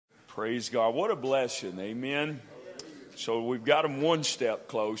Praise God. What a blessing. Amen. So we've got them one step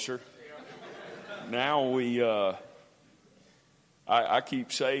closer. Now I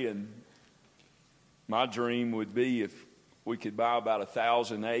keep saying my dream would be if we could buy about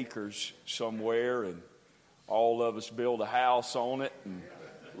 1,000 acres somewhere and all of us build a house on it. And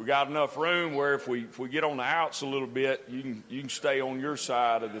we got enough room where if we get on the outs a little bit, you can stay on your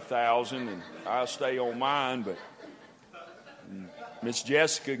side of the 1,000 and I'll stay on mine. But Miss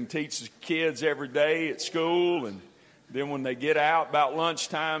Jessica can teach the kids every day at school, and then when they get out about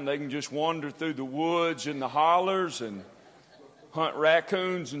lunchtime, they can just wander through the woods and the hollers and hunt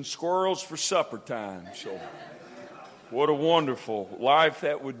raccoons and squirrels for supper time. So what a wonderful life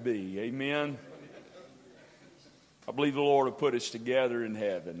that would be. Amen. I believe the Lord will put us together in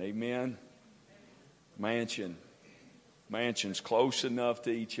heaven. Amen. Mansions close enough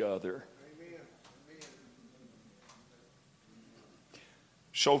to each other.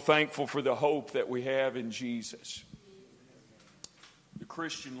 So thankful for the hope that we have in Jesus. The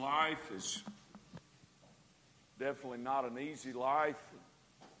Christian life is definitely not an easy life.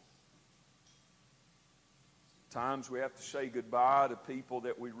 Times we have to say goodbye to people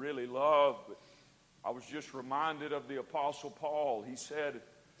that we really love. But I was just reminded of the Apostle Paul. He said,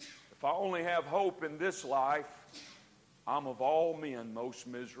 if I only have hope in this life, I'm of all men most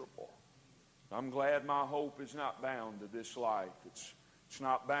miserable. I'm glad my hope is not bound to this life. It's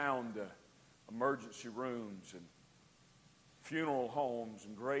not bound to emergency rooms and funeral homes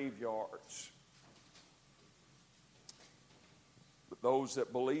and graveyards. But those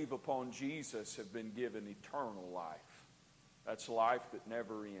that believe upon Jesus have been given eternal life. That's life that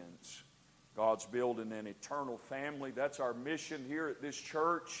never ends. God's building an eternal family. That's our mission here at this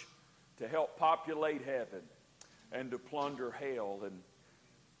church, to help populate heaven and to plunder hell and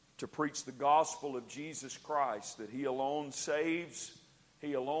to preach the gospel of Jesus Christ, that He alone saves,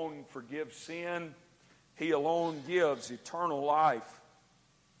 He alone forgives sin, He alone gives eternal life.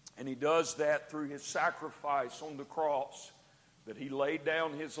 And He does that through His sacrifice on the cross, that He laid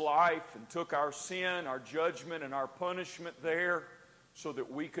down His life and took our sin, our judgment, and our punishment there so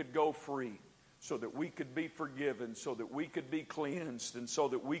that we could go free, so that we could be forgiven, so that we could be cleansed, and so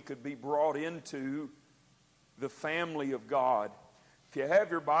that we could be brought into the family of God. If you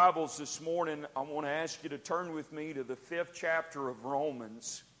have your Bibles this morning, I want to ask you to turn with me to the 5th chapter of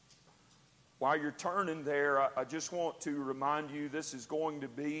Romans. While you're turning there, I just want to remind you this is going to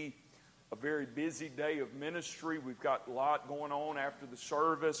be a very busy day of ministry. We've got a lot going on after the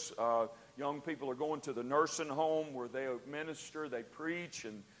service. Young people are going to the nursing home where they minister, they preach,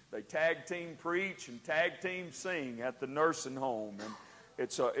 and they tag team preach and tag team sing at the nursing home. And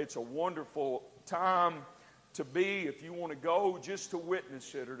it's a wonderful time to be. If you want to go just to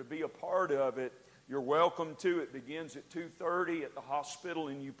witness it or to be a part of it, you're welcome to. It begins at 2:30 at the hospital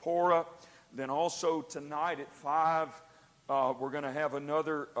in Eupora. Then also tonight at 5, we're going to have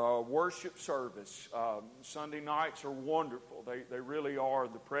another worship service. Sunday nights are wonderful. They really are.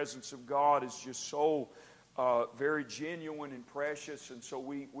 The presence of God is just so very genuine and precious. And so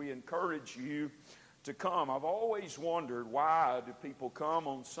we encourage you to come. I've always wondered, why do people come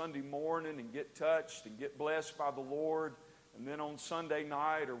on Sunday morning and get touched and get blessed by the Lord, and then on Sunday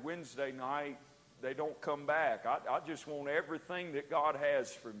night or Wednesday night they don't come back? I just want everything that God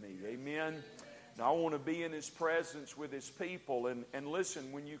has for me. Amen. And I want to be in His presence with His people. And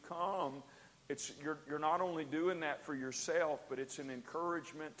listen, when you come, you're not only doing that for yourself, but it's an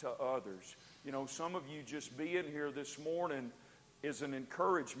encouragement to others. You know, some of you just being here this morning is an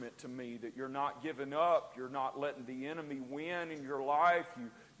encouragement to me that you're not giving up. You're not letting the enemy win in your life.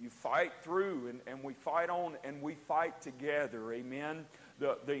 You fight through, and we fight on, and we fight together. Amen.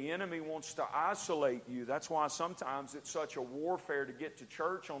 The enemy wants to isolate you. That's why sometimes it's such a warfare to get to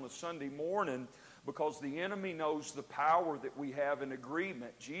church on a Sunday morning, because the enemy knows the power that we have in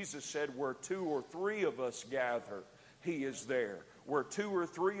agreement. Jesus said, where 2 or 3 of us gather, He is there. Where 2 or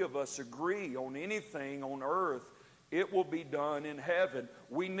 3 of us agree on anything on earth, it will be done in heaven.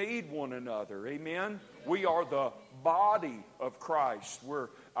 We need one another. Amen? We are the body of Christ.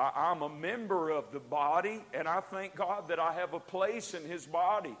 I'm a member of the body, and I thank God that I have a place in His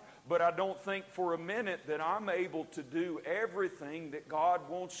body. But I don't think for a minute that I'm able to do everything that God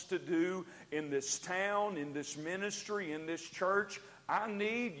wants to do in this town, in this ministry, in this church. I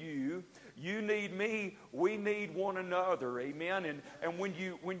need you. You need me. We need one another. Amen. And when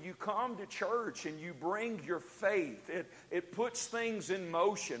you come to church and you bring your faith, it puts things in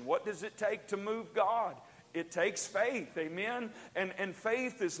motion. What does it take to move God? It takes faith. Amen. And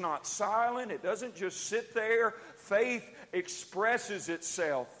faith is not silent. It doesn't just sit there. Faith expresses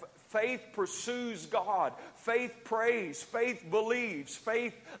itself. Faith pursues God. Faith prays. Faith believes.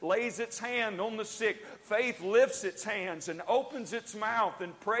 Faith lays its hand on the sick. Faith lifts its hands and opens its mouth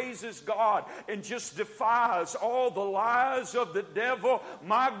and praises God and just defies all the lies of the devil.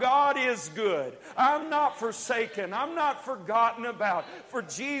 My God is good. I'm not forsaken. I'm not forgotten about. For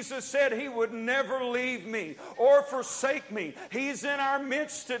Jesus said He would never leave me or forsake me. He's in our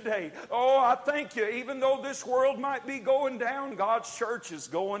midst today. Oh, I thank you. Even though this world might be going down, God's church is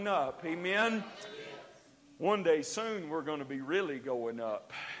going up. Amen. One day soon we're going to be really going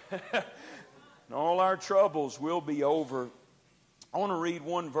up. And all our troubles will be over. I want to read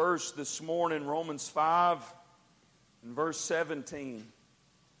one verse this morning, Romans 5 and verse 17.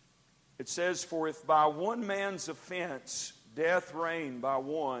 It says, "For if by one man's offense death reigned by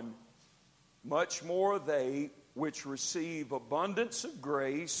one, much more they which receive abundance of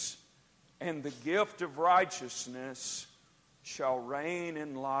grace and the gift of righteousness shall reign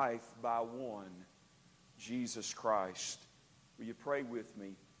in life by one, Jesus Christ." Will you pray with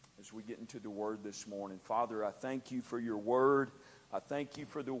me as we get into the Word this morning? Father, I thank You for Your Word. I thank You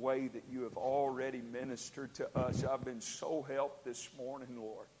for the way that You have already ministered to us. I've been so helped this morning,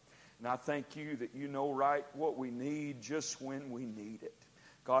 Lord. And I thank You that You know right what we need just when we need it.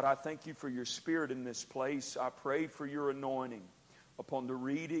 God, I thank You for Your Spirit in this place. I pray for Your anointing upon the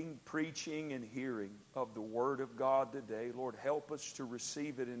reading, preaching, and hearing of the Word of God today. Lord, help us to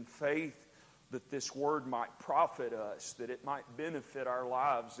receive it in faith, that this Word might profit us, that it might benefit our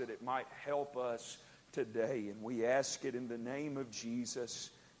lives, that it might help us today. And we ask it in the name of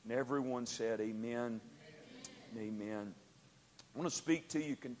Jesus. And everyone said amen. Amen. I want to speak to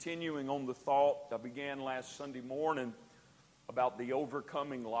you continuing on the thought I began last Sunday morning about the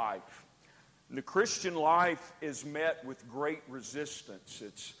overcoming life. And the Christian life is met with great resistance.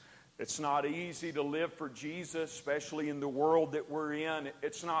 It's not easy to live for Jesus, especially in the world that we're in.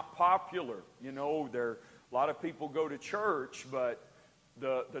 It's not popular. You know, a lot of people go to church, but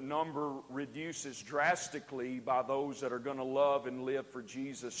the number reduces drastically by those that are going to love and live for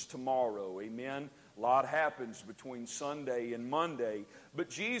Jesus tomorrow. Amen? A lot happens between Sunday and Monday. But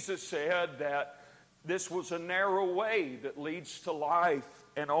Jesus said that this was a narrow way that leads to life,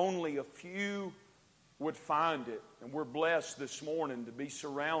 and only a few would find it. And we're blessed this morning to be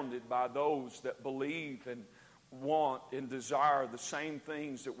surrounded by those that believe and want and desire the same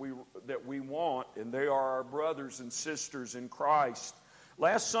things that we want, and they are our brothers and sisters in Christ.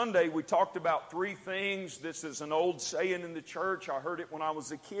 Last Sunday we talked about three things. This is an old saying in the church. I heard it when I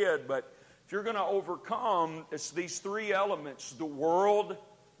was a kid, but if you're going to overcome, it's these three elements: the world,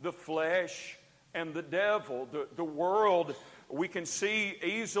 the flesh, and the devil. The world, we can see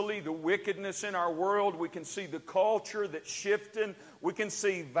easily the wickedness in our world. We can see the culture that's shifting. We can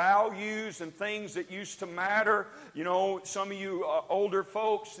see values and things that used to matter. You know, some of you older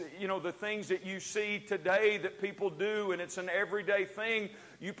folks, you know, the things that you see today that people do, and it's an everyday thing.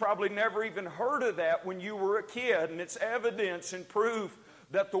 You probably never even heard of that when you were a kid. And it's evidence and proof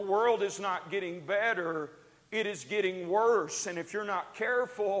that the world is not getting better. It is getting worse. And if you're not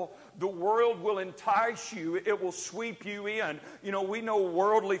careful, the world will entice you. It will sweep you in. You know, we know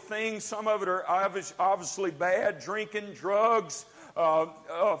worldly things. Some of it are obviously bad: drinking, drugs,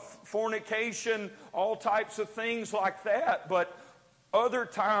 fornication, all types of things like that. But other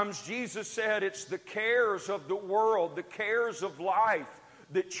times, Jesus said it's the cares of the world, the cares of life,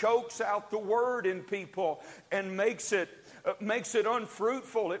 that chokes out the word in people and makes it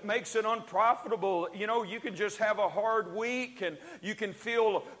unfruitful. It makes it unprofitable. You know, you can just have a hard week and you can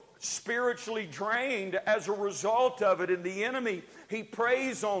feel spiritually drained as a result of it. And the enemy, he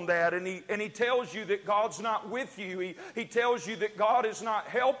preys on that, and he tells you that God's not with you. He tells you that God is not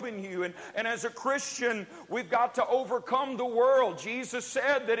helping you. And as a Christian, we've got to overcome the world. Jesus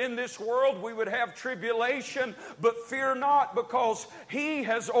said that in this world we would have tribulation, but fear not, because He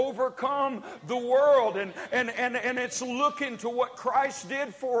has overcome the world. And it's looking to what Christ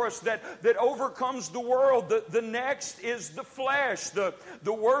did for us that overcomes the world. The next is the flesh. The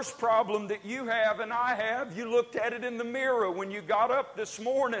worst problem that you have and I have, you looked at it in the mirror when you got up this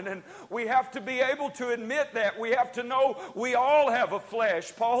morning, and we have to be able to admit that. We have to know we all have a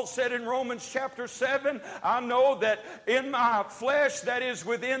flesh. Paul said in Romans chapter 7, I know that in my flesh, that is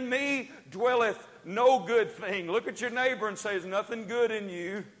within me, dwelleth no good thing. Look at your neighbor and say, there's nothing good in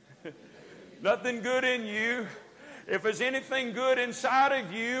you. Nothing good in you. If there's anything good inside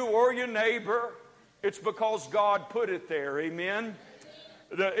of you or your neighbor, it's because God put it there. Amen.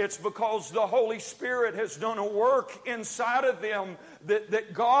 It's because the Holy Spirit has done a work inside of them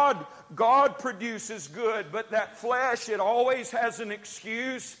that God produces good. But that flesh, it always has an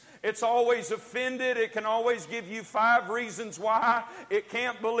excuse. It's always offended. It can always give you 5 reasons why it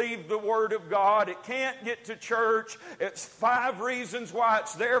can't believe the Word of God. It can't get to church. It's 5 reasons why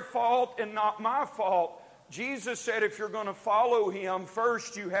it's their fault and not my fault. Jesus said if you're going to follow Him,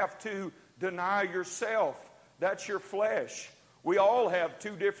 first you have to deny yourself. That's your flesh. We all have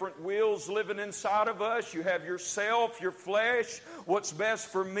 2 different wills living inside of us. You have yourself, your flesh, what's best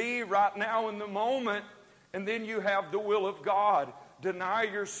for me right now in the moment. And then you have the will of God. Deny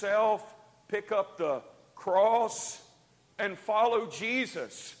yourself, pick up the cross, and follow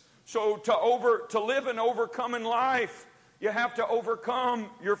Jesus. So to live an overcoming life, you have to overcome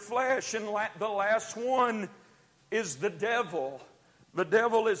your flesh. And the last one is the devil. The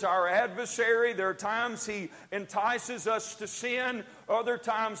devil is our adversary. There are times he entices us to sin. Other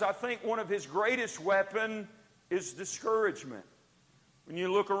times, I think one of his greatest weapons is discouragement. When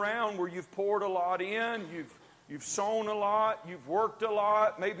you look around where you've poured a lot in, you've sown a lot, you've worked a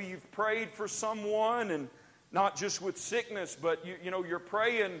lot, maybe you've prayed for someone, and not just with sickness, but you're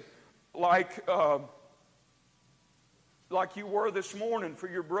praying like you were this morning for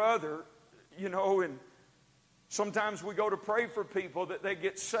your brother, and sometimes we go to pray for people that they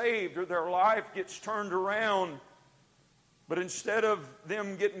get saved or their life gets turned around, but instead of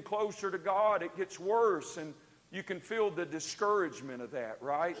them getting closer to God, it gets worse, and you can feel the discouragement of that,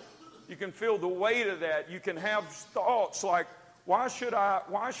 right? You can feel the weight of that. You can have thoughts like, why should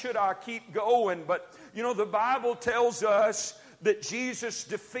I keep going? But, the Bible tells us that Jesus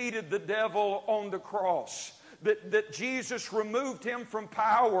defeated the devil on the cross. That Jesus removed him from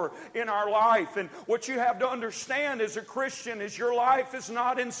power in our life. And what you have to understand as a Christian is your life is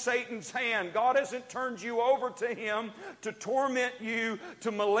not in Satan's hand. God hasn't turned you over to him to torment you,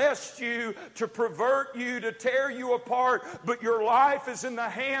 to molest you, to pervert you, to tear you apart. But your life is in the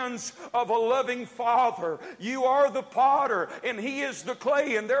hands of a loving Father. You are the potter and he is the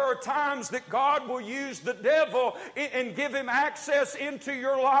clay. And there are times that God will use the devil and give him access into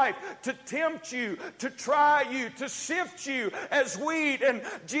your life to tempt you, to try you, to sift you as wheat. And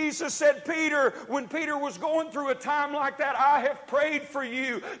Jesus said, Peter, when Peter was going through a time like that, I have prayed for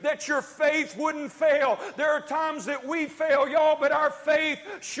you that your faith wouldn't fail. There are times that we fail, y'all, but our faith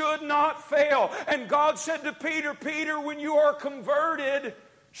should not fail. And God said to Peter, Peter, when you are converted,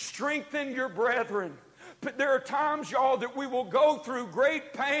 strengthen your brethren. But there are times, y'all, that we will go through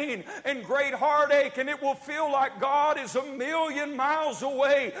great pain and great heartache, and it will feel like God is a million miles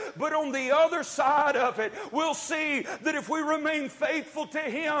away. But on the other side of it, we'll see that if we remain faithful to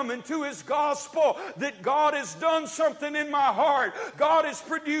Him and to His gospel, that God has done something in my heart. God has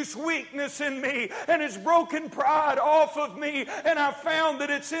produced weakness in me and has broken pride off of me. And I found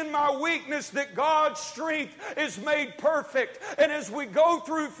that it's in my weakness that God's strength is made perfect. And as we go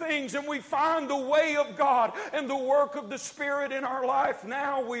through things and we find the way of God, and the work of the Spirit in our life,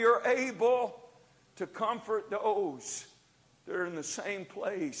 now we are able to comfort those that are in the same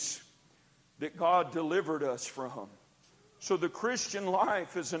place that God delivered us from. So the Christian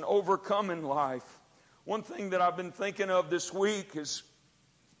life is an overcoming life. One thing that I've been thinking of this week is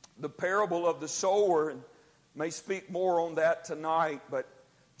the parable of the sower, and may speak more on that tonight, but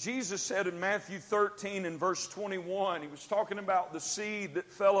Jesus said in Matthew 13 and verse 21, He was talking about the seed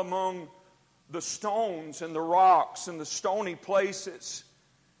that fell among the stones and the rocks and the stony places.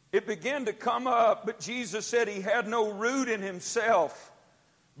 It began to come up, but Jesus said he had no root in himself,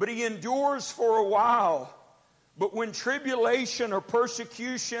 but he endures for a while. But when tribulation or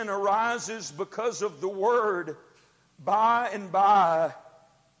persecution arises because of the word, by and by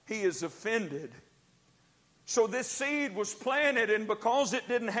he is offended. So this seed was planted, and because it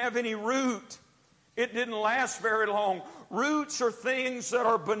didn't have any root, it didn't last very long. Roots are things that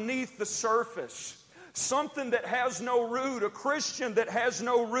are beneath the surface. Something that has no root. A Christian that has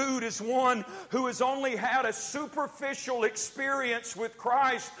no root is one who has only had a superficial experience with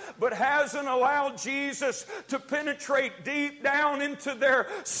Christ, but hasn't allowed Jesus to penetrate deep down into their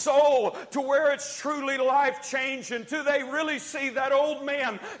soul to where it's truly life-changing. Do they really see that old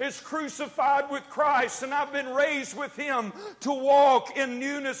man is crucified with Christ and I've been raised with Him to walk in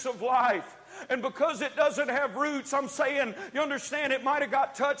newness of life? And because it doesn't have roots, I'm saying, you understand, it might have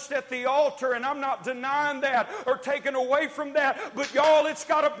got touched at the altar, and I'm not denying that or taken away from that. But y'all, it's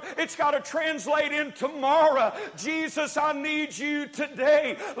got to translate in tomorrow. Jesus, I need you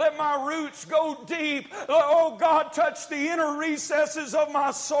today. Let my roots go deep. Oh God, touch the inner recesses of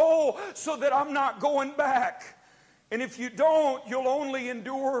my soul so that I'm not going back. And if you don't, you'll only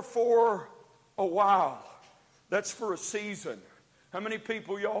endure for a while. That's for a season. How many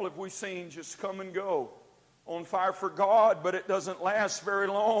people, y'all, have we seen just come and go on fire for God, but it doesn't last very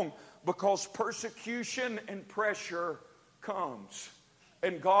long because persecution and pressure comes.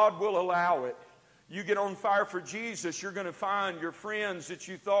 And God will allow it. You get on fire for Jesus, you're going to find your friends that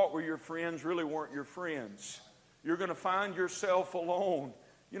you thought were your friends really weren't your friends. You're going to find yourself alone.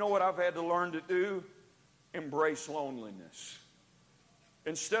 You know what I've had to learn to do? Embrace loneliness.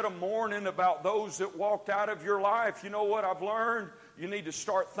 Instead of mourning about those that walked out of your life, you know what I've learned? You need to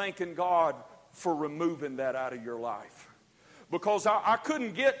start thanking God for removing that out of your life. Because I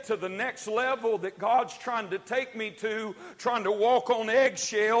couldn't get to the next level that God's trying to take me to, trying to walk on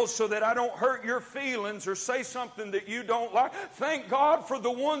eggshells so that I don't hurt your feelings or say something that you don't like. Thank God for the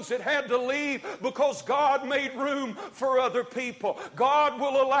ones that had to leave, because God made room for other people. God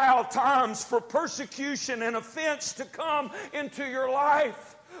will allow times for persecution and offense to come into your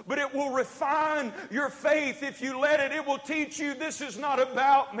life. But it will refine your faith if you let it. It will teach you this is not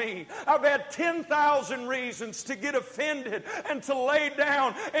about me. I've had 10,000 reasons to get offended and to lay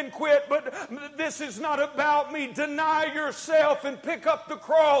down and quit, but this is not about me. Deny yourself and pick up the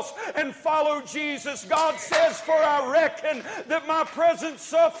cross and follow Jesus. God says, for I reckon that my present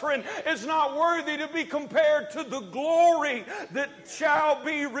suffering is not worthy to be compared to the glory that shall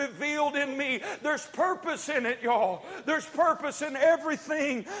be revealed in me. There's purpose in it, y'all. There's purpose in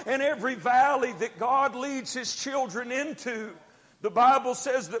everything and every valley that God leads His children into. The Bible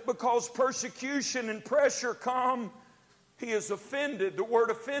says that because persecution and pressure come, He is offended. The word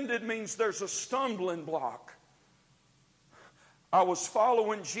offended means there's a stumbling block. I was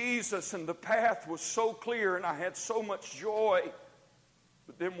following Jesus and the path was so clear and I had so much joy.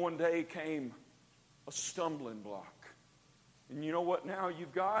 But then one day came a stumbling block. And you know what now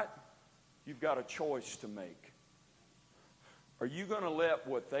you've got? You've got a choice to make. Are you going to let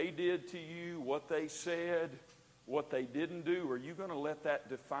what they did to you, what they said, what they didn't do, are you going to let that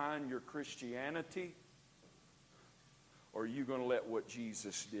define your Christianity? Or are you going to let what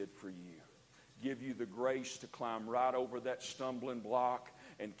Jesus did for you give you the grace to climb right over that stumbling block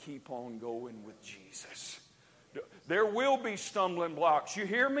and keep on going with Jesus? There will be stumbling blocks. You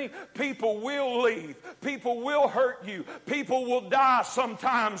hear me? People will leave. People will hurt you. People will die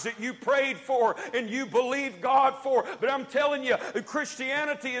sometimes that you prayed for and you believed God for. But I'm telling you,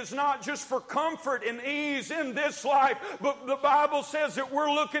 Christianity is not just for comfort and ease in this life. But the Bible says that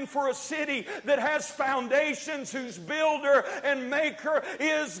we're looking for a city that has foundations, whose builder and maker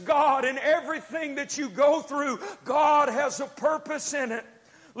is God. And everything that you go through, God has a purpose in it.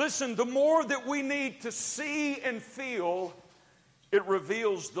 Listen, the more that we need to see and feel, it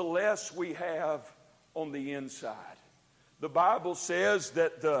reveals the less we have on the inside. The Bible says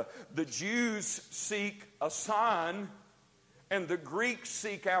that the Jews seek a sign and the Greeks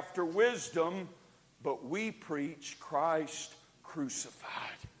seek after wisdom, but we preach Christ crucified.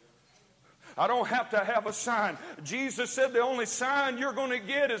 I don't have to have a sign. Jesus said the only sign you're going to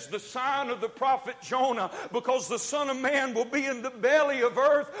get is the sign of the prophet Jonah, because the Son of Man will be in the belly of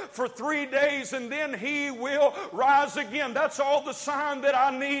earth for 3 days and then He will rise again. That's all the sign that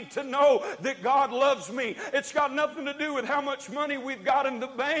I need to know that God loves me. It's got nothing to do with how much money we've got in the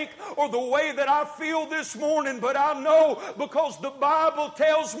bank or the way that I feel this morning, but I know, because the Bible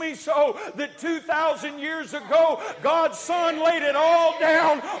tells me so, that 2,000 years ago God's Son laid it all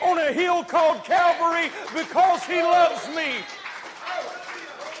down on a hill called Calvary because He loves me.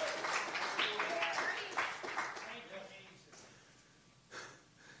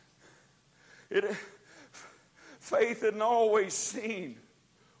 Faith isn't always seen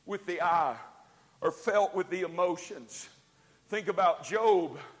with the eye or felt with the emotions. Think about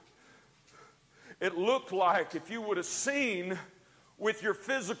Job. It looked like, if you would have seen with your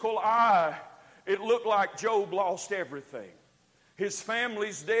physical eye, it looked like Job lost everything. His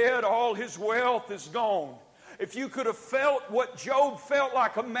family's dead, all his wealth is gone. If you could have felt what Job felt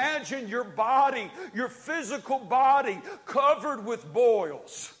like, imagine your body, your physical body covered with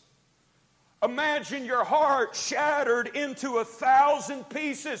boils. Imagine your heart shattered into 1,000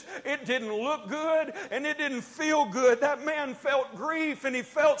 pieces. It didn't look good and it didn't feel good. That man felt grief and he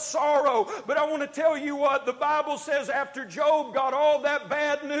felt sorrow. But I want to tell you what, the Bible says after Job got all that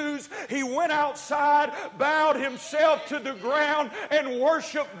bad news, he went outside, bowed himself to the ground and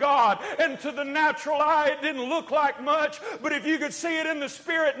worshiped God. And to the natural eye, it didn't look like much. But if you could see it in the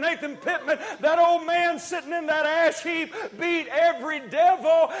spirit, Nathan Pittman, that old man sitting in that ash heap, beat every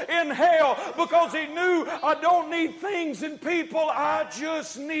devil in hell. Because he knew, I don't need things and people, I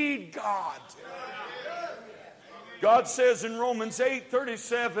just need God. God says in Romans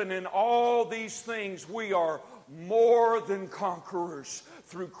 8:37, in all these things we are more than conquerors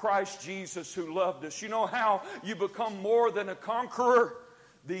through Christ Jesus who loved us. You know how you become more than a conqueror?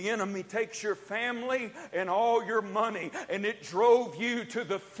 The enemy takes your family and all your money, and it drove you to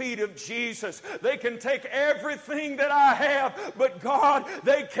the feet of Jesus. They can take everything that I have, but God,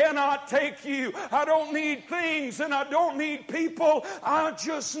 they cannot take you. I don't need things and I don't need people. I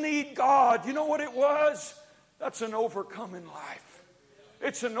just need God. You know what it was? That's an overcoming life.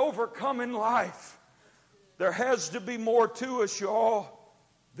 It's an overcoming life. There has to be more to us, y'all,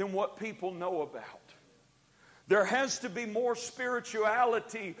 than what people know about. There has to be more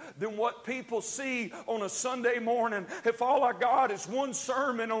spirituality than what people see on a Sunday morning. If all I got is one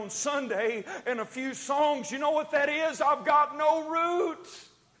sermon on Sunday and a few songs, you know what that is? I've got no roots.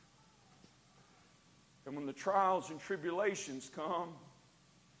 And when the trials and tribulations come,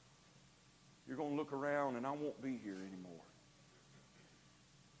 you're going to look around and I won't be here anymore.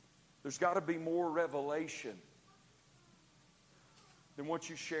 There's got to be more revelation than what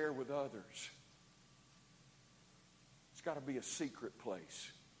you share with others. It's got to be a secret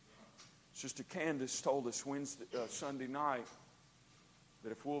place. Sister Candace told us Sunday night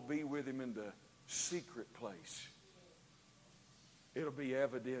that if we'll be with Him in the secret place, it'll be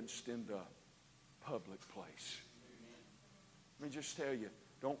evidenced in the public place. Let me just tell you,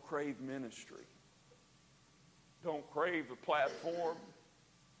 don't crave ministry. Don't crave the platform.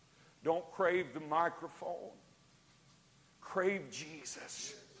 Don't crave the microphone. Crave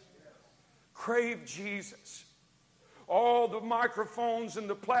Jesus. Crave Jesus. All the microphones and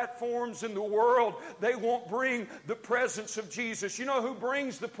the platforms in the world, they won't bring the presence of Jesus. You know who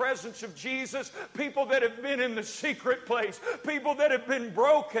brings the presence of Jesus? People that have been in the secret place. People that have been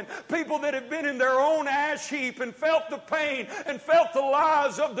broken. People that have been in their own ash heap and felt the pain and felt the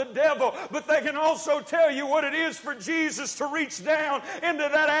lies of the devil. But they can also tell you what it is for Jesus to reach down into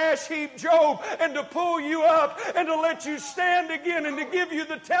that ash heap, Job, and to pull you up and to let you stand again and to give you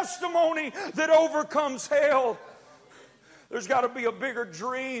the testimony that overcomes hell. There's got to be a bigger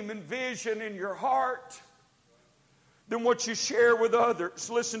dream and vision in your heart than what you share with others.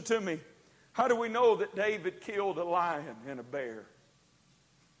 Listen to me. How do we know that David killed a lion and a bear?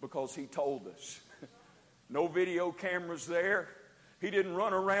 Because he told us. No video cameras there. He didn't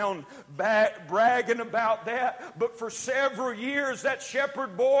run around bragging about that. But for several years, that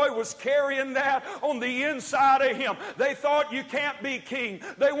shepherd boy was carrying that on the inside of him. They thought you can't be king.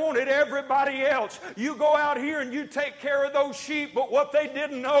 They wanted everybody else. You go out here and you take care of those sheep. But what they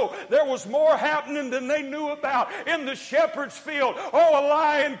didn't know, there was more happening than they knew about in the shepherd's field. Oh, a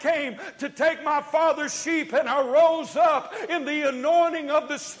lion came to take my father's sheep, and I rose up in the anointing of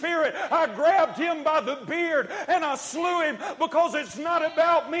the Spirit. I grabbed him by the beard and I slew him, because it's not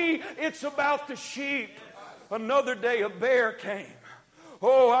about me, it's about the sheep. Another day a bear came.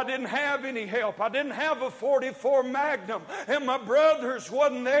 Oh, I didn't have any help. I didn't have a 44 Magnum, and my brothers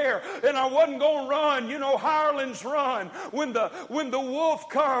wasn't there, and I wasn't going to run. You know, hirelings run when the wolf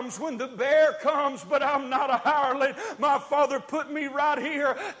comes, when the bear comes, but I'm not a hireling. My father put me right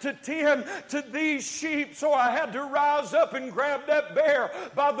here to tend to these sheep, so I had to rise up and grab that bear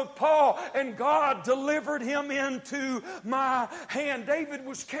by the paw, and God delivered him into my hand. David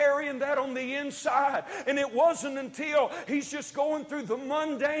was carrying that on the inside, and it wasn't until he's just going through the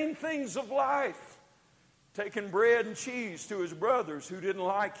mundane things of life, taking bread and cheese to his brothers who didn't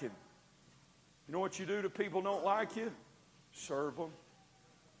like him. You know what you do to people who don't like you? Serve them,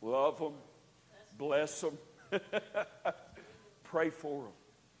 love them, bless them, pray for them.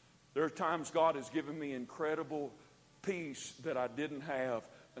 There are times God has given me incredible peace that I didn't have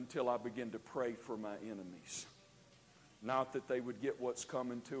until I began to pray for my enemies. Not that they would get what's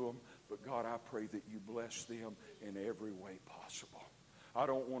coming to them, but God, I pray that you bless them in every way possible. I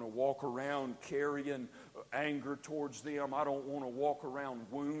don't want to walk around carrying anger towards them. I don't want to walk around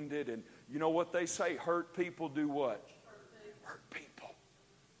wounded. And you know what they say? Hurt people do what? Hurt people.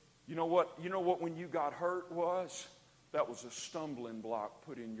 You know what when you got hurt was? That was a stumbling block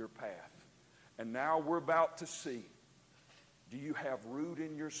put in your path. And now we're about to see. Do you have root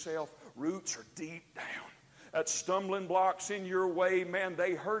in yourself? Roots are deep down. That stumbling blocks in your way, man,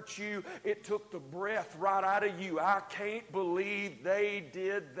 they hurt you. It took the breath right out of you. I can't believe they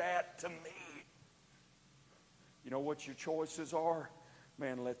did that to me. You know what your choices are?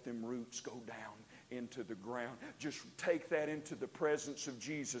 Man, let them roots go down into the ground. Just take that into the presence of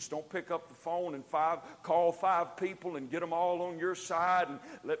Jesus. Don't pick up the phone and call 5 people and get them all on your side. And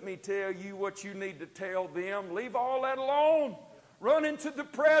let me tell you what you need to tell them. Leave all that alone. Run into the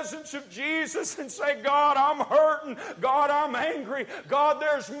presence of Jesus and say, God, I'm hurting. God, I'm angry. God,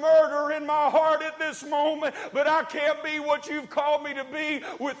 there's murder in my heart at this moment, but I can't be what you've called me to be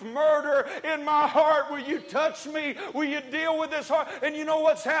with murder in my heart. Will you touch me? Will you deal with this heart? And you know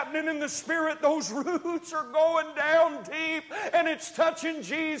what's happening in the Spirit? Those roots are going down deep, and it's touching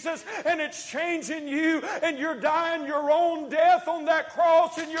Jesus, and it's changing you, and you're dying your own death on that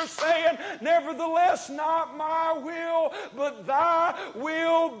cross, and you're saying, nevertheless, not my will, but thy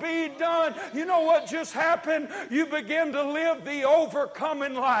will be done. You know what just happened? You begin to live the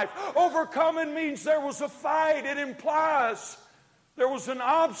overcoming life. Overcoming means there was a fight. It implies there was an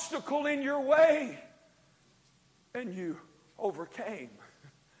obstacle in your way, and you overcame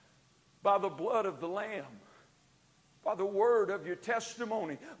by the blood of the Lamb, by the word of your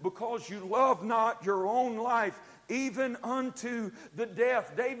testimony, because you love not your own life, even unto the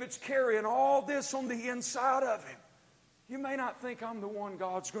death. David's carrying all this on the inside of him. You may not think I'm the one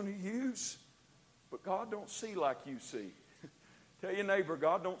God's going to use, but God don't see like you see. Tell your neighbor,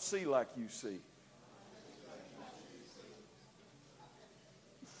 God don't see like you see.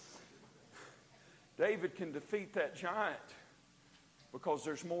 David can defeat that giant because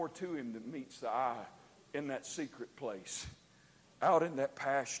there's more to him than meets the eye in that secret place, out in that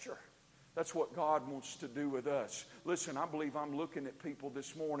pasture. That's what God wants to do with us. Listen, I believe I'm looking at people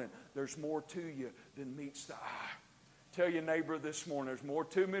this morning. There's more to you than meets the eye. Tell your neighbor this morning, there's more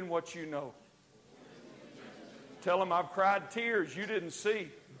to me than what you know. Tell them I've cried tears you didn't see.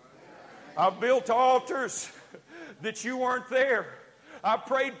 I've built altars that you weren't there. I've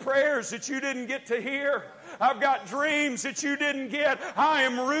prayed prayers that you didn't get to hear. I've got dreams that you didn't get. I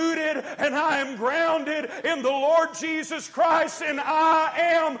am rooted and I am grounded in the Lord Jesus Christ, and I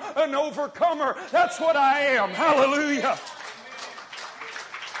am an overcomer. That's what I am. Hallelujah.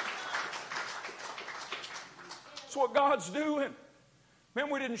 That's what God's doing. Man,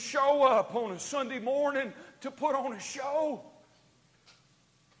 we didn't show up on a Sunday morning to put on a show.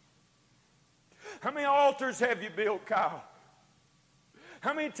 How many altars have you built, Kyle?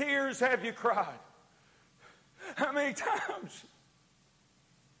 How many tears have you cried? How many times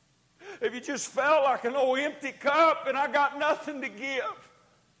have you just felt like an old empty cup and I got nothing to give?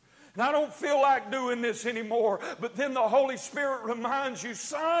 And I don't feel like doing this anymore. But then the Holy Spirit reminds you,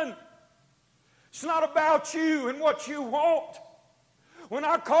 son, it's not about you and what you want. When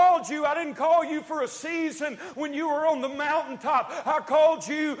I called you, I didn't call you for a season when you were on the mountaintop. I called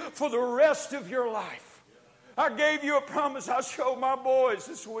you for the rest of your life. I gave you a promise. I showed my boys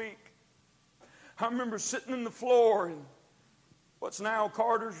this week. I remember sitting in the floor in what's now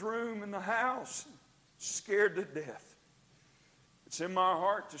Carter's room in the house, scared to death. It's in my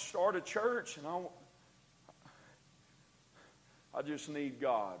heart to start a church, and I just need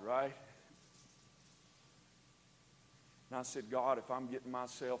God, right? And I said, God, if I'm getting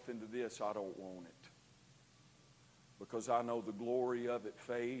myself into this, I don't want it. Because I know the glory of it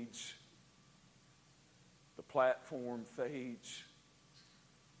fades. The platform fades.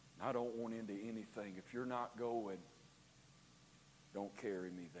 I don't want into anything. If you're not going, don't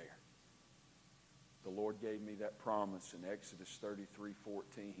carry me there. The Lord gave me that promise in Exodus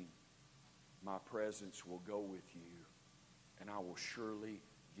 33:14. My presence will go with you, and I will surely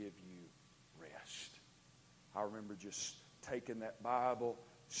give you rest. I remember just taking that Bible,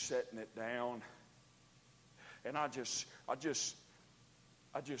 setting it down, and I just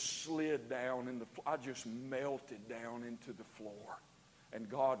slid down I just melted down into the floor. And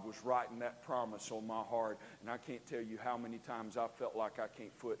God was writing that promise on my heart. And I can't tell you how many times I felt like I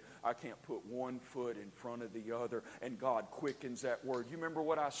can't put one foot in front of the other. And God quickens that word. You remember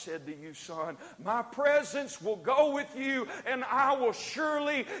what I said to you, son? My presence will go with you, and I will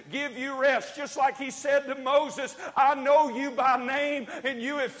surely give you rest. Just like he said to Moses, I know you by name, and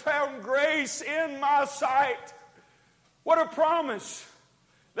you have found grace in my sight. What a promise.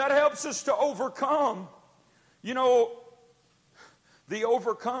 That helps us to overcome. You know, the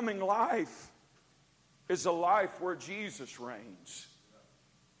overcoming life is a life where Jesus reigns.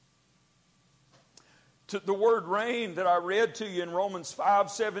 The word reign that I read to you in Romans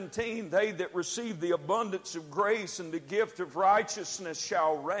 5:17, they that receive the abundance of grace and the gift of righteousness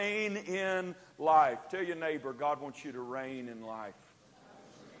shall reign in life. Tell your neighbor, God wants you to reign in life.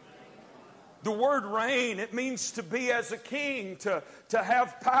 The word reign, it means to be as a king, to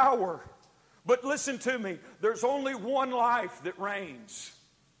have power. But listen to me, there's only one life that reigns.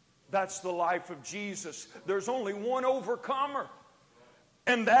 That's the life of Jesus. There's only one overcomer,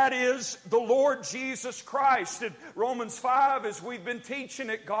 and that is the Lord Jesus Christ. In Romans 5, as we've been teaching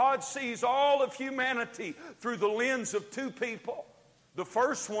it, God sees all of humanity through the lens of two people. The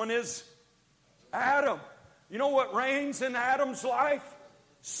first one is Adam. You know what reigns in Adam's life?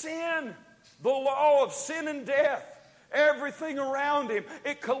 Sin. The law of sin and death. Everything around him,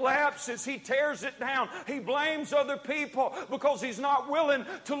 it collapses. He tears it down. He blames other people because he's not willing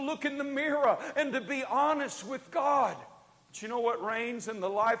to look in the mirror and to be honest with God. But you know what reigns in the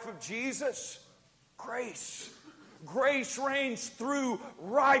life of Jesus? Grace. Grace reigns through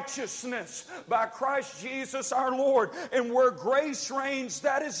righteousness by Christ Jesus our Lord. And where grace reigns,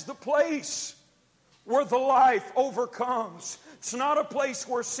 that is the place where the life overcomes. It's not a place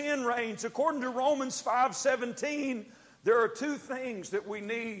where sin reigns. According to Romans 5:17, there are two things that we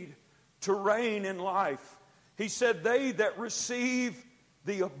need to reign in life. He said, they that receive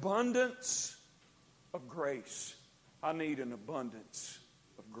the abundance of grace. I need an abundance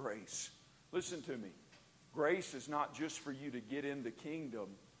of grace. Listen to me. Grace is not just for you to get in the kingdom.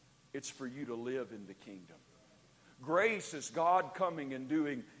 It's for you to live in the kingdom. Grace is God coming and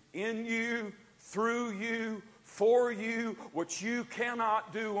doing in you, through you, for you, what you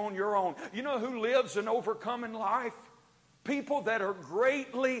cannot do on your own. You know who lives an overcoming life? People that are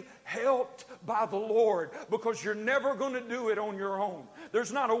greatly helped by the Lord, because you're never going to do it on your own.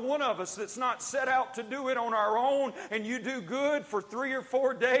 There's not a one of us that's not set out to do it on our own, and you do good for 3 or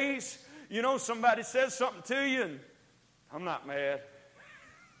 4 days. You know, somebody says something to you, and I'm not mad.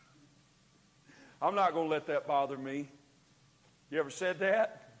 I'm not going to let that bother me. You ever said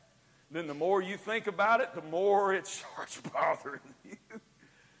that? Then the more you think about it, the more it starts bothering you.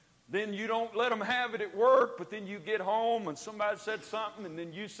 Then you don't let them have it at work, but then you get home and somebody said something, and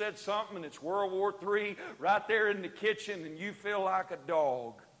then you said something, and it's World War III right there in the kitchen, and you feel like a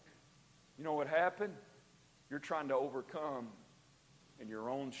dog. You know what happened? You're trying to overcome in your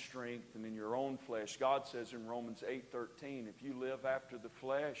own strength and in your own flesh. God says in Romans 8:13, if you live after the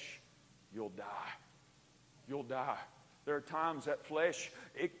flesh, you'll die. You'll die. There are times that flesh,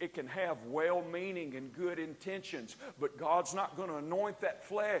 it can have well-meaning and good intentions, but God's not going to anoint that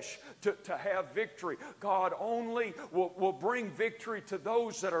flesh to have victory. God only will bring victory to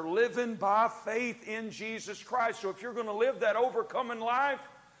those that are living by faith in Jesus Christ. So if you're going to live that overcoming life,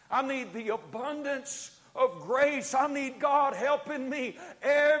 I need the abundance of grace. I need God helping me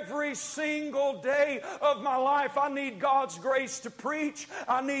every single day of my life. I need God's grace to preach.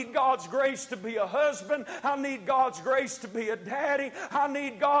 I need God's grace to be a husband. I need God's grace to be a daddy. I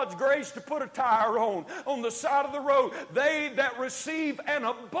need God's grace to put a tire on the side of the road. They that receive an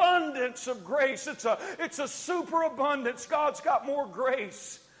abundance of grace, it's a superabundance. God's got more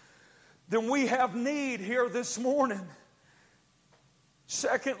grace than we have need here this morning.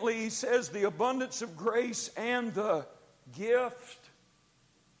 Secondly, he says the abundance of grace and the gift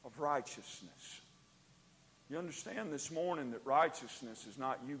of righteousness. You understand this morning that righteousness is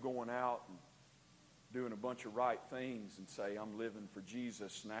not you going out and doing a bunch of right things and say, I'm living for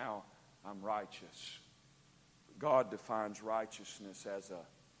Jesus now, I'm righteous. God defines righteousness as a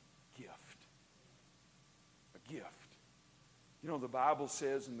gift. A gift. You know, the Bible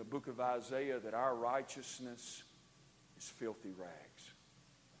says in the book of Isaiah that our righteousness is filthy rags.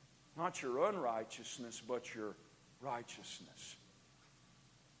 Not your unrighteousness, but your righteousness.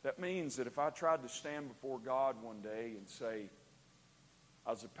 That means that if I tried to stand before God one day and say,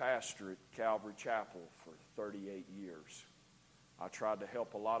 I was a pastor at Calvary Chapel for 38 years. I tried to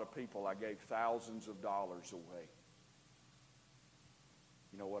help a lot of people. I gave thousands of dollars away.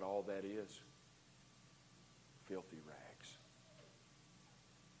 You know what all that is? Filthy rags.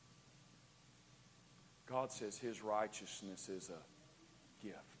 God says His righteousness is a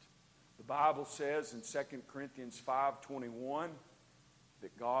gift. The Bible says in 2 Corinthians 5:21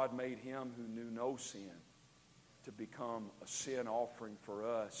 that God made Him who knew no sin to become a sin offering for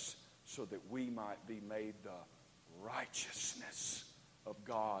us so that we might be made the righteousness of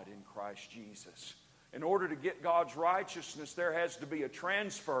God in Christ Jesus. In order to get God's righteousness, there has to be a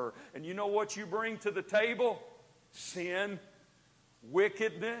transfer. And you know what you bring to the table? Sin,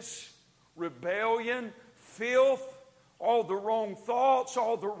 wickedness, rebellion, filth, all the wrong thoughts,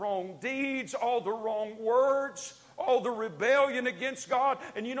 all the wrong deeds, all the wrong words, all the rebellion against God.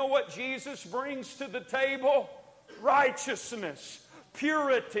 And you know what Jesus brings to the table? Righteousness,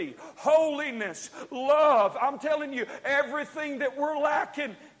 purity, holiness, love. I'm telling you, everything that we're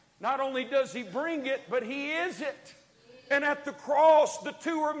lacking, not only does He bring it, but He is it. And at the cross, the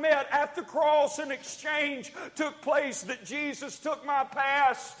two are met. At the cross, an exchange took place that Jesus took my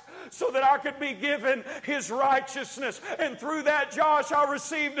past so that I could be given His righteousness. And through that, Josh, I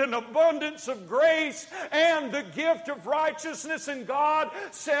received an abundance of grace and the gift of righteousness. And God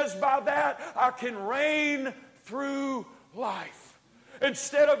says by that, I can reign through life.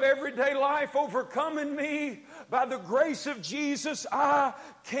 Instead of everyday life overcoming me, By the grace of Jesus, I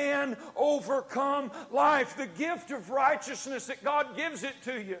can overcome life. The gift of righteousness that God gives it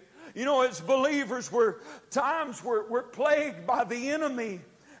to you. You know, as believers, we're plagued by the enemy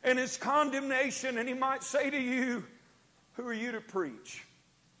and his condemnation. And he might say to you, who are you to preach?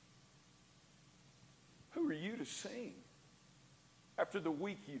 Who are you to sing after the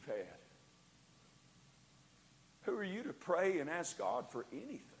week you've had? Who are you to pray and ask God for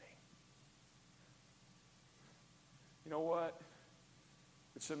anything? You know what?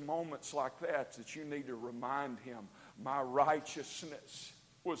 It's in moments like that that you need to remind Him, my righteousness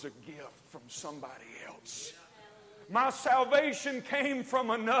was a gift from somebody else. My salvation came from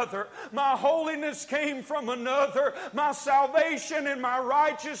another. My holiness came from another. My salvation and my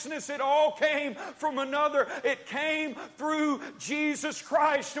righteousness, it all came from another. It came through Jesus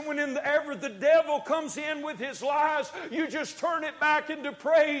Christ. And whenever the devil comes in with his lies, you just turn it back into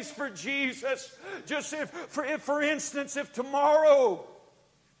praise for Jesus. Just for instance, if tomorrow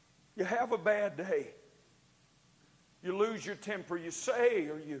you have a bad day, you lose your temper, you say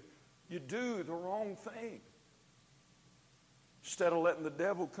or you do the wrong thing. Instead of letting the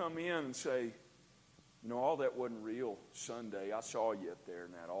devil come in and say, you know, all that wasn't real Sunday. I saw you up there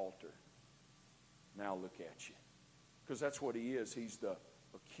in that altar. Now look at you. Because that's what he is. He's the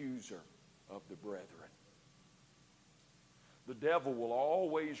accuser of the brethren. The devil will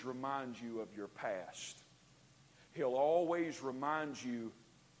always remind you of your past. He'll always remind you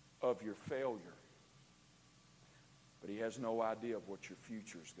of your failure. But he has no idea of what your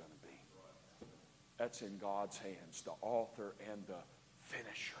future is going to be. That's in God's hands, the author and the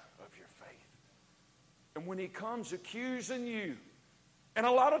finisher of your faith. And when he comes accusing you, and a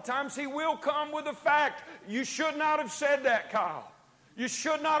lot of times he will come with a fact, you should not have said that, Kyle. You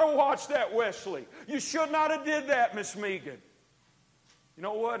should not have watched that, Wesley. You should not have did that, Miss Megan. You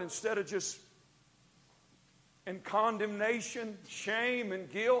know what? Instead of just in condemnation, shame, and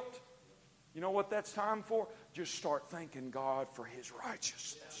guilt, you know what that's time for? Just start thanking God for His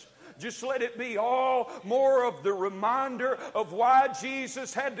righteousness. Just let it be all more of the reminder of why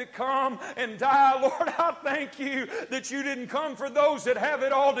Jesus had to come and die. Lord, I thank you that you didn't come for those that have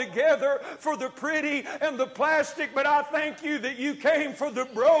it all together, for the pretty and the plastic, but I thank you that you came for the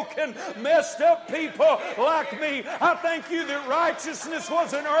broken, messed up people like me. I thank you that righteousness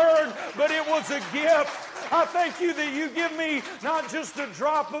wasn't earned, but it was a gift. I thank you that you give me not just a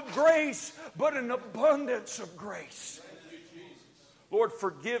drop of grace, but an abundance of grace. Lord,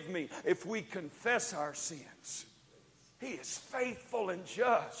 forgive me if we confess our sins. He is faithful and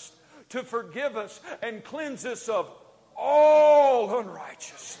just to forgive us and cleanse us of all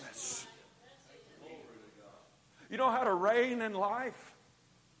unrighteousness. You know how to reign in life?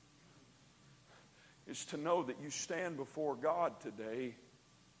 Is to know that you stand before God today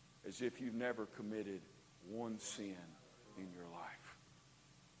as if you've never committed one sin in your life.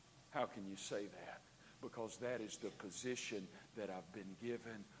 How can you say that? Because that is the position that I've been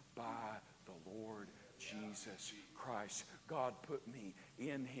given by the Lord Jesus Christ. God put me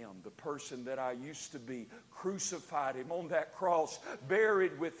in Him, the person that I used to be, crucified Him on that cross,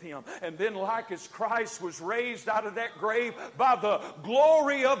 buried with Him. And then like as Christ was raised out of that grave by the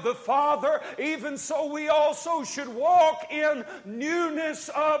glory of the Father, even so we also should walk in newness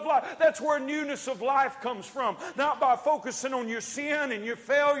of life. That's where newness of life comes from. Not by focusing on your sin and your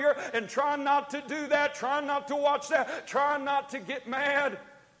failure and trying not to do that, trying not to watch that, trying not to get mad,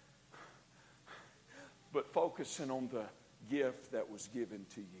 but focusing on the gift that was given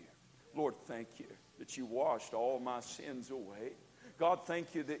to you. Lord, thank you that you washed all my sins away. God,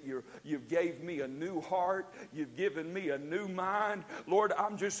 thank you that you gave me a new heart. You've given me a new mind. Lord,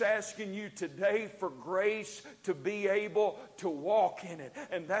 I'm just asking you today for grace to be able to walk in it.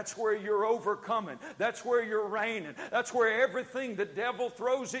 And that's where you're overcoming. That's where you're reigning. That's where everything the devil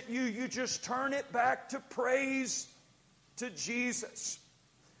throws at you, you just turn it back to praise to Jesus.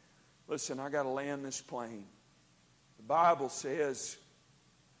 Listen, I got to land this plane. The Bible says,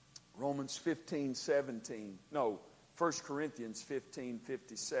 Romans 15:17. No, 1 Corinthians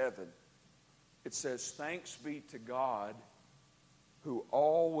 15:57. It says, thanks be to God who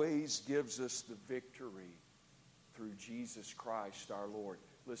always gives us the victory through Jesus Christ our Lord.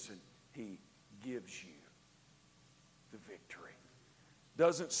 Listen, He gives you the victory.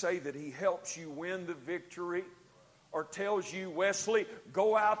 Doesn't say that He helps you win the victory, or tells you, Wesley,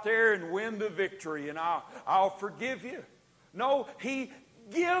 go out there and win the victory and I'll forgive you. No, He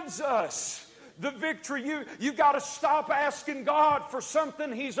gives us the victory. You got to stop asking God for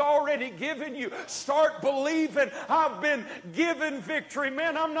something He's already given you. Start believing, I've been given victory.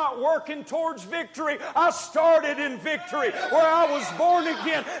 Man, I'm not working towards victory. I started in victory where I was born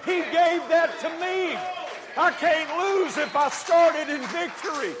again. He gave that to me. I can't lose if I started in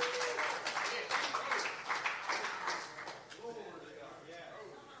victory.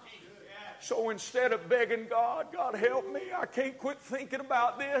 So instead of begging God, God help me, I can't quit thinking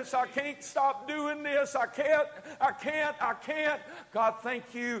about this, I can't stop doing this, I can't. God,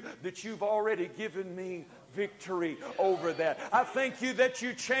 thank you that you've already given me victory over that. I thank you that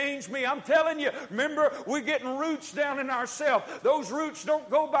you changed me. I'm telling you, remember, we're getting roots down in ourselves. Those roots don't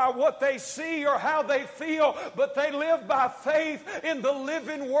go by what they see or how they feel, but they live by faith in the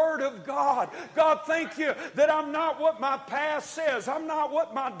living Word of God. God, thank you that I'm not what my past says. I'm not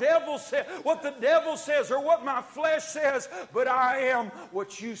what my devil says, what the devil says or what my flesh says, but I am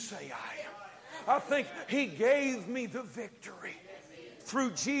what you say I am. I think He gave me the victory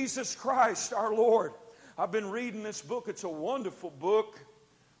through Jesus Christ our Lord. I've been reading this book. It's a wonderful book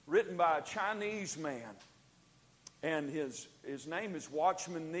written by a Chinese man. And his name is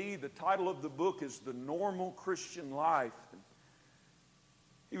Watchman Nee. The title of the book is The Normal Christian Life.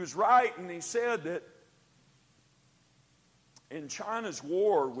 He was writing, he said that in China's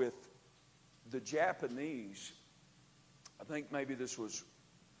war with the Japanese, I think maybe it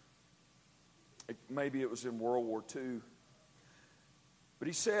was in World War II. But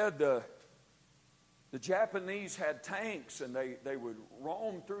he said the Japanese had tanks and they would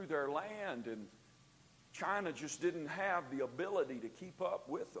roam through their land, and China just didn't have the ability to keep up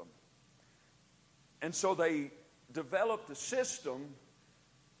with them. And so they developed a system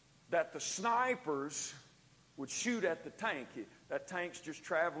that the snipers would shoot at the tank. That tank's just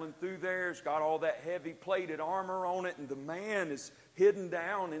traveling through there. It's got all that heavy plated armor on it, and the man is hidden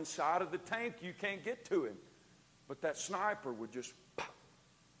down inside of the tank. You can't get to him. But that sniper would just pop.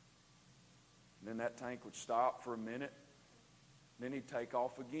 And then that tank would stop for a minute. Then he'd take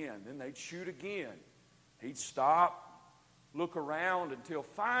off again. Then they'd shoot again. He'd stop, look around until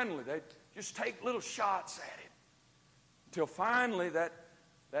finally they'd just take little shots at him. Until finally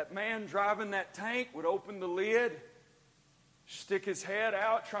that man driving that tank would open the lid, stick his head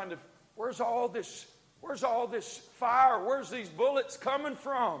out trying to, where's all this fire? Where's these bullets coming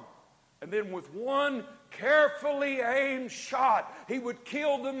from? And then with one carefully aimed shot, he would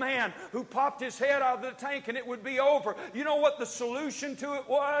kill the man who popped his head out of the tank, and it would be over. You know what the solution to it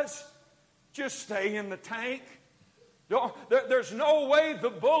was? Just stay in the tank. There's no way the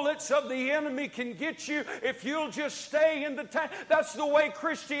bullets of the enemy can get you if you'll just stay in the tank. That's the way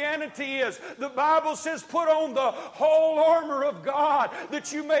Christianity is. The Bible says, put on the whole armor of God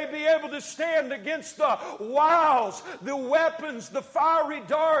that you may be able to stand against the wiles, the weapons, the fiery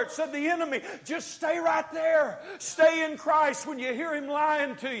darts of the enemy. Just stay right there. Stay in Christ. When you hear Him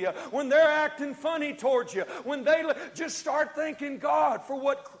lying to you, when they're acting funny towards you, when they just start thanking God for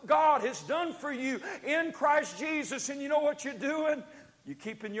what God has done for you in Christ Jesus. And you know what you're doing? You're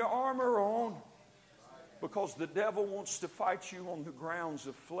keeping your armor on, because the devil wants to fight you on the grounds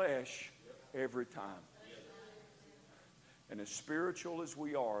of flesh every time. And as spiritual as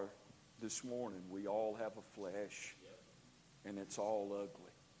we are this morning, we all have a flesh, and it's all ugly.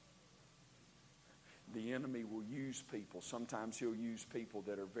 The enemy will use people. Sometimes he'll use people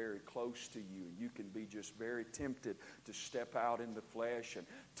that are very close to you, and you can be just very tempted to step out in the flesh and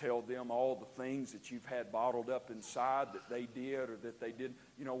tell them all the things that you've had bottled up inside that they did or that they didn't.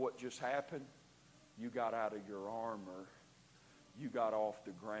 You know what just happened? You got out of your armor. You got off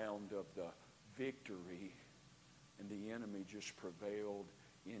the ground of the victory, and the enemy just prevailed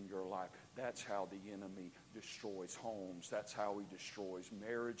in your life. That's how the enemy destroys homes. That's how he destroys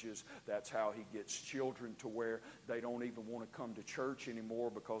marriages. That's how he gets children to where they don't even want to come to church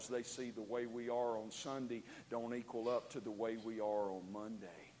anymore, because they see the way we are on Sunday don't equal up to the way we are on Monday.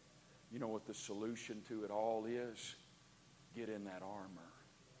 You know what the solution to it all is? Get in that armor.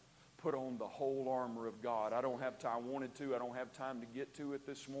 Put on the whole armor of God. I don't have time. I wanted to. I don't have time to get to it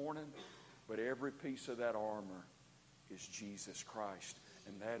this morning. But every piece of that armor is Jesus Christ.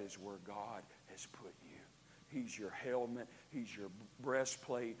 And that is where God has put you. He's your helmet. He's your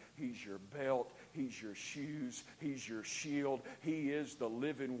breastplate. He's your belt. He's your shoes. He's your shield. He is the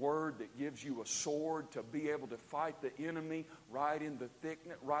living Word that gives you a sword to be able to fight the enemy right in the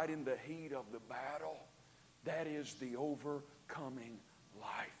thickness, right in the heat of the battle. That is the overcoming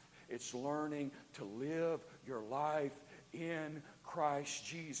life. It's learning to live your life in Christ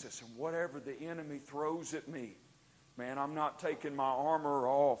Jesus. And whatever the enemy throws at me, man, I'm not taking my armor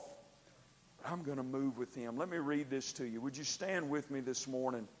off. I'm going to move with Him. Let me read this to you. Would you stand with me this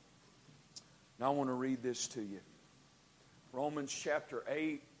morning? And I want to read this to you. Romans chapter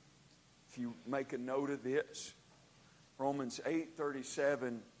 8, if you make a note of this. Romans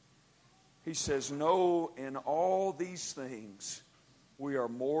 8:37, he says, "No, in all these things we are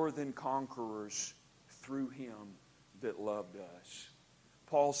more than conquerors through Him that loved us.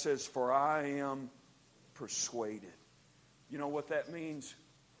 Paul says, for I am persuaded. You know what that means?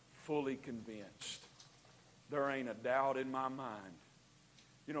 Fully convinced. There ain't a doubt in my mind.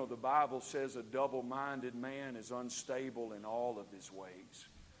 You know, the Bible says a double-minded man is unstable in all of his ways.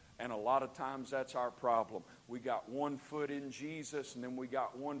 And a lot of times that's our problem. We got one foot in Jesus, and then we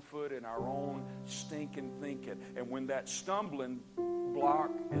got one foot in our own stinking thinking. And when that stumbling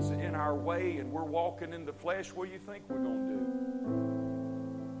block is in our way and we're walking in the flesh, what do you think we're going to do?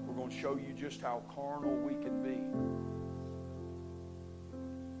 We're going to show you just how carnal we can be.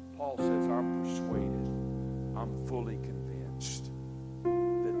 Paul says, I'm persuaded, I'm fully convinced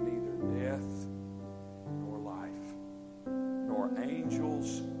that neither death nor life, nor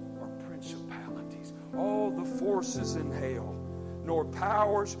angels or principalities, all the forces in hell, nor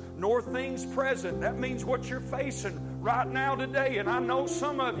powers, nor things present. That means what you're facing right now today. And I know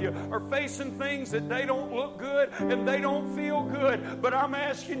some of you are facing things that they don't look good and they don't feel good. But I'm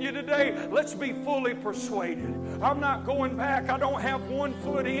asking you today, let's be fully persuaded. I'm not going back. I don't have one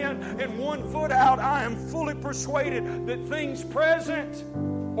foot in and one foot out. I am fully persuaded that things present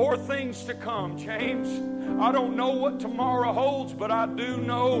or things to come, James. I don't know what tomorrow holds, but I do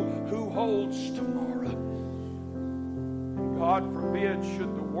know who holds tomorrow. God forbid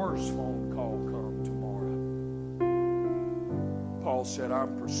should the worst phone call come tomorrow. Paul said,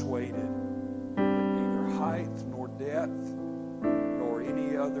 I'm persuaded that neither height nor depth nor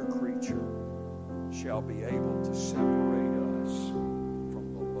any other creature shall be able to separate us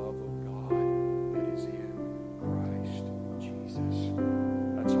from the love of God that is in Christ Jesus.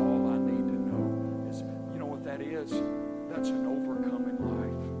 That's all I need to know is, you know what that is? That's an overcoming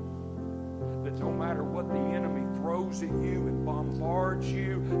life. That no matter what the enemy throws at you and bombards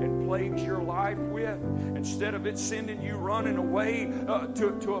you and plagues your life with, instead of it sending you running away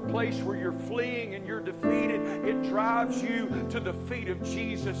to a place where you're fleeing and you're defeated, it drives you to the feet of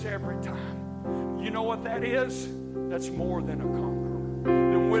Jesus every time. You know what that is? That's more than a conqueror.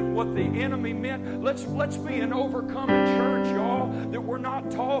 Than with what the enemy meant. Let's be an overcoming church, y'all, that we're not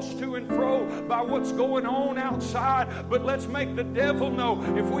tossed to and fro by what's going on outside, but let's make the devil know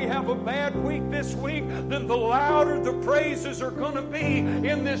if we have a bad week this week, then the louder the praises are going to be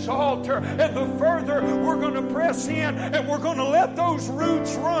in this altar, and the further we're going to press in, and we're going to let those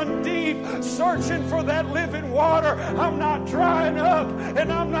roots run deep, searching for that living water. I'm not drying up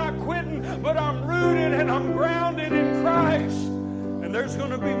and I'm not quitting, but I'm rooted and I'm grounded in Christ. And there's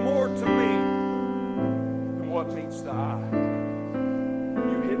going to be more to me than what meets the eye.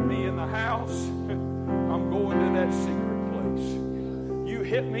 You hit me in the house, I'm going to that secret place. You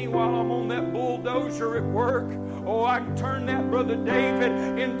hit me while I'm on that bulldozer at work, oh, I can turn that Brother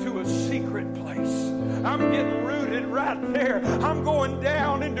David into a secret place. I'm getting rooted right there. I'm going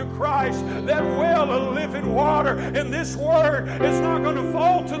down into Christ, that well of living water. And this word is not going to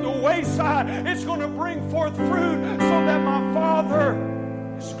fall to the wayside. It's going to bring forth fruit so that my Father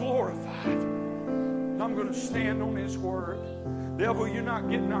is glorified. I'm going to stand on His word. Devil, you're not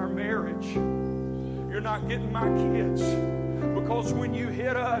getting our marriage. You're not getting my kids. Because when you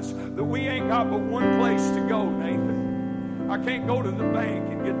hit us, that we ain't got but one place to go, Nathan. I can't go to the bank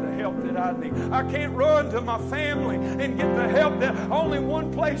and get the help that I need. I can't run to my family and get the help that only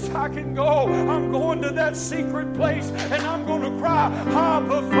one place I can go. I'm going to that secret place and I'm going to cry,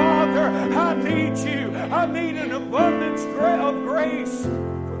 Abba, Father, I need you. I need an abundance of grace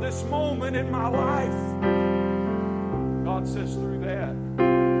for this moment in my life. God says through that,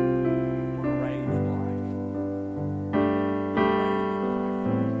 I'm going to reign in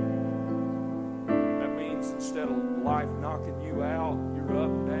life. That means instead of life knocking you out, you're up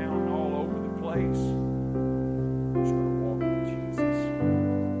and down all over the place, you're just going to walk with Jesus.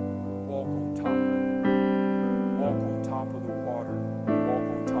 Walk on top of it. Walk on top of the water. Walk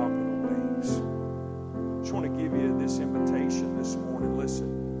on top of the waves. I just want to give you this invitation this morning. Listen,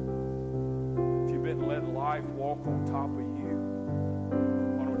 if you've been letting life walk on top of you,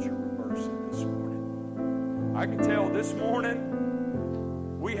 why don't you reverse it this morning? I can tell this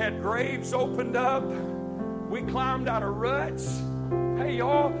morning we had graves opened up. We climbed out of ruts. Hey,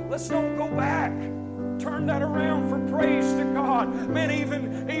 y'all, let's don't go back. Turn that around for praise to God. Man,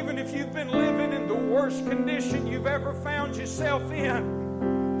 even if you've been living in the worst condition you've ever found yourself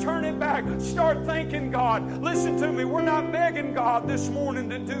in, turn it back. Start thanking God. Listen to me. We're not begging God this morning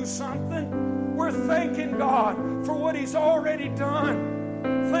to do something. We're thanking God for what He's already done.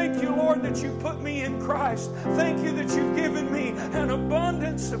 Thank you, Lord, that you put me in Christ. Thank you that you've given me an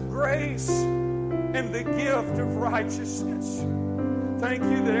abundance of grace and the gift of righteousness. Thank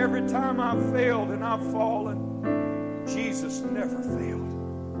you that every time I've failed and I've fallen, Jesus never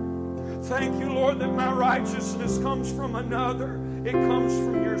failed. Thank you, Lord, that my righteousness comes from another. It comes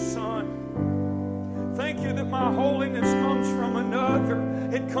from your Son. Thank you that my holiness comes from another.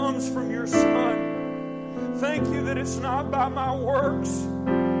 It comes from your Son. Thank you that it's not by my works,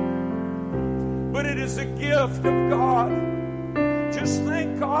 but it is a gift of God. Just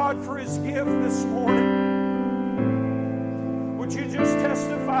thank God for His gift this morning. Would you just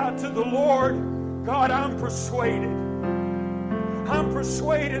testify to the Lord, God, I'm persuaded. I'm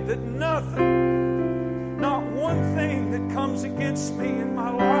persuaded that nothing, not one thing that comes against me in my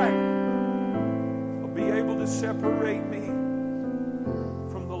life will be able to separate me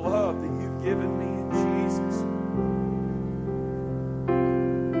from the love that you've given me in Jesus.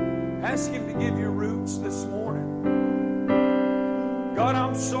 Ask Him to give you roots this morning. God,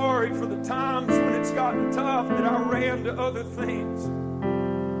 I'm sorry for the times when it's gotten tough that I ran to other things.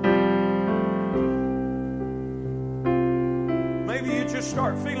 Maybe you just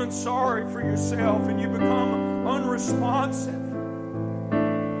start feeling sorry for yourself and you become unresponsive.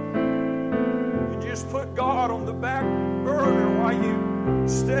 You just put God on the back burner while you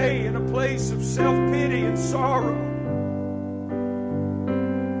stay in a place of self-pity and sorrow.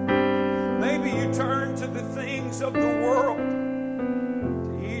 Maybe you turn to the things of the world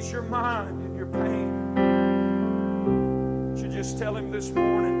to ease your mind and your pain. But you just tell Him this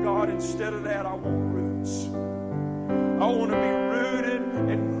morning, God, instead of that, I want roots. I want to be rooted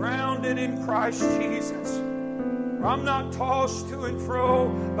and grounded in Christ Jesus. I'm not tossed to and fro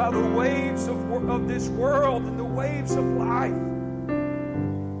by the waves of this world and the waves of life.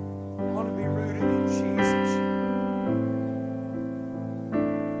 I want to be rooted in Jesus.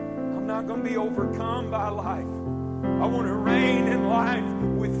 I'm not going to be overcome by life. I want to reign in life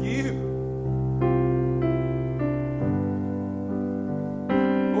with you.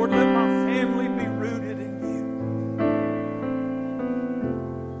 Lord, let my family be rooted in you.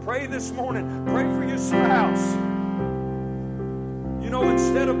 Pray this morning. Pray for your spouse. You know,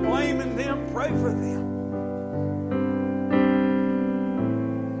 instead of blaming them, pray for them.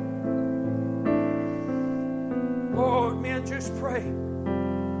 Lord, man, just pray.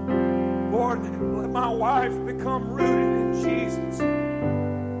 Lord, let my wife become rooted in Jesus.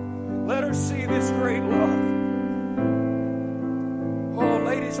 Let her see this great love. Oh,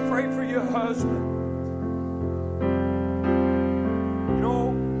 ladies, pray for your husband. You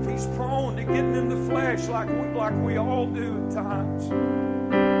know, if he's prone to getting in the flesh like we all do at times,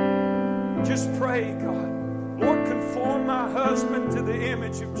 just pray, God. Lord, conform my husband to the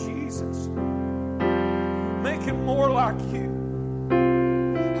image of Jesus. Make him more like you.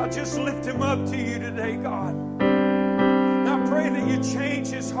 I just lift him up to you today, God. And I pray that you change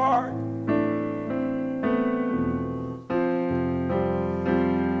his heart.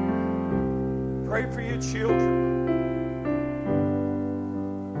 Pray for your children.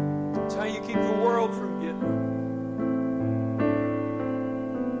 That's how you keep the world from getting them.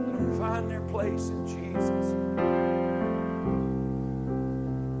 Let them find their place in Jesus.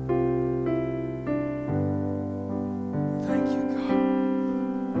 Thank you, God.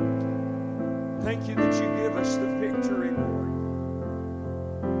 Thank you that you give us the victory, Lord.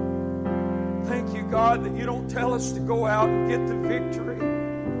 Thank you, God, that you don't tell us to go out and get the victory,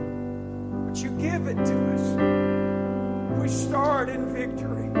 but you give it to us. We start in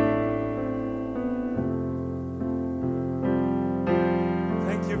victory.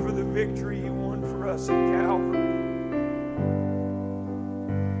 Thank you for the victory you won for us at Calvary.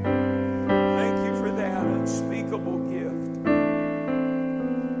 Thank you for that unspeakable gift.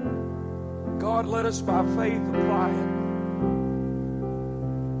 God, let us by faith apply it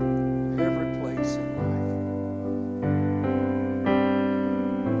every place in life.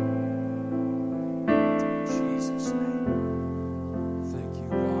 In Jesus' name. Thank you,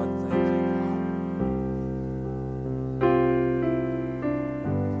 God. Thank you, God.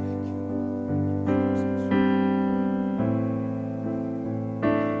 Thank you, Jesus.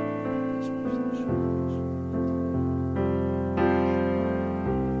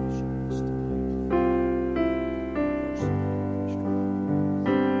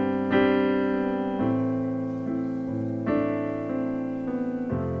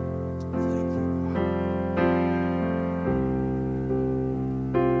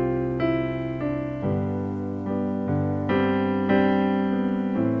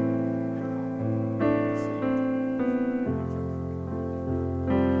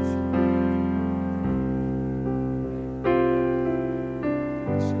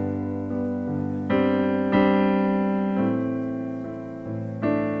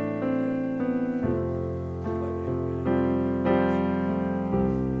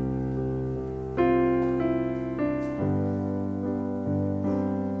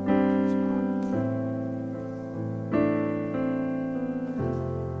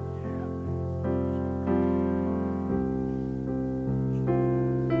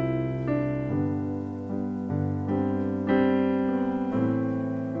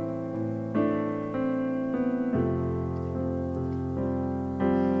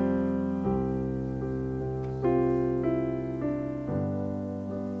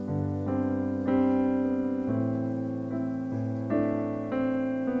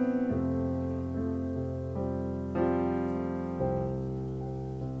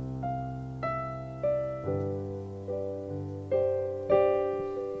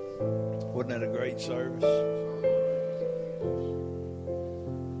 Wasn't that a great service? I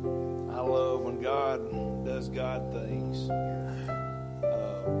love when God does God things.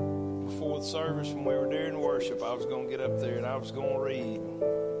 Before the service, when we were during worship, I was going to get up there and I was going to read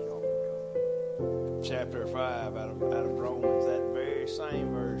chapter 5 out of Romans, that very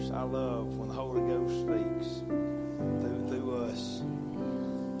same verse. I love when the Holy Ghost speaks through us.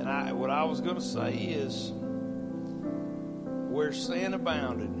 And what I was going to say is, where sin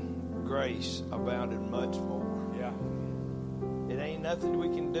abounded, grace abounded much more. Yeah. It ain't nothing we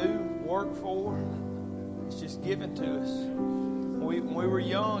can do, work for. It's just given to us. When we were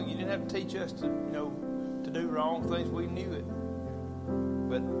young, you didn't have to teach us to do wrong things. We knew it.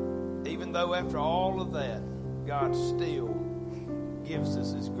 But even though after all of that, God still gives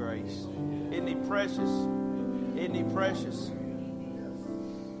us His grace. Isn't He precious? Isn't He precious?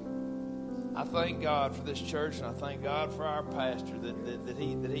 I thank God for this church, and I thank God for our pastor that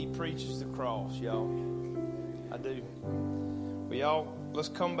he preaches the cross, y'all. I do. Well, y'all, let's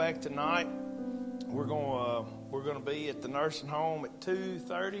come back tonight. We're going to be at the nursing home at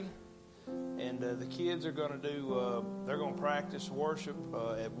 2:30, and the kids are going to do. They're going to practice worship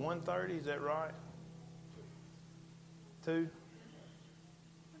at 1:30. Is that right? 2.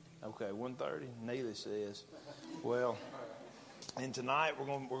 Okay, 1:30. Neely says. Well. And tonight we're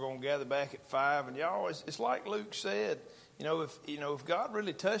going to gather back at 5. And y'all, it's like Luke said. If God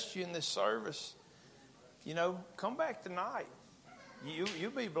really touched you in this service, come back tonight.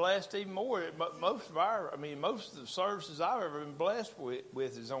 You'll be blessed even more. Most of the services I've ever been blessed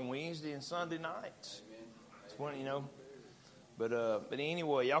with is on Wednesday and Sunday nights. It's when, But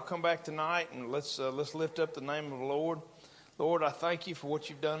anyway, y'all come back tonight and let's lift up the name of the Lord. Lord, I thank you for what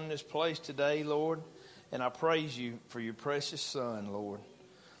you've done in this place today, Lord. And I praise you for your precious Son, Lord.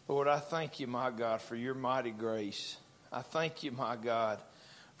 Lord, I thank you, my God, for your mighty grace. I thank you, my God,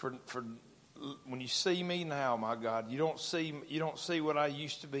 for when you see me now, my God, you don't see what I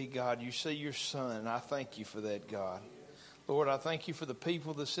used to be, God. You see your Son, and I thank you for that, God. Lord, I thank you for the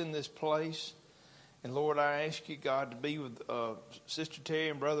people that's in this place. And Lord, I ask you, God, to be with Sister Terry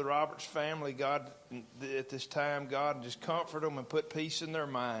and Brother Robert's family, God, at this time, God, and just comfort them and put peace in their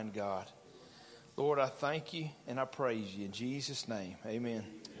mind, God. Lord, I thank you and I praise you in Jesus' name. Amen.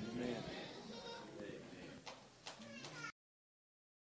 Amen.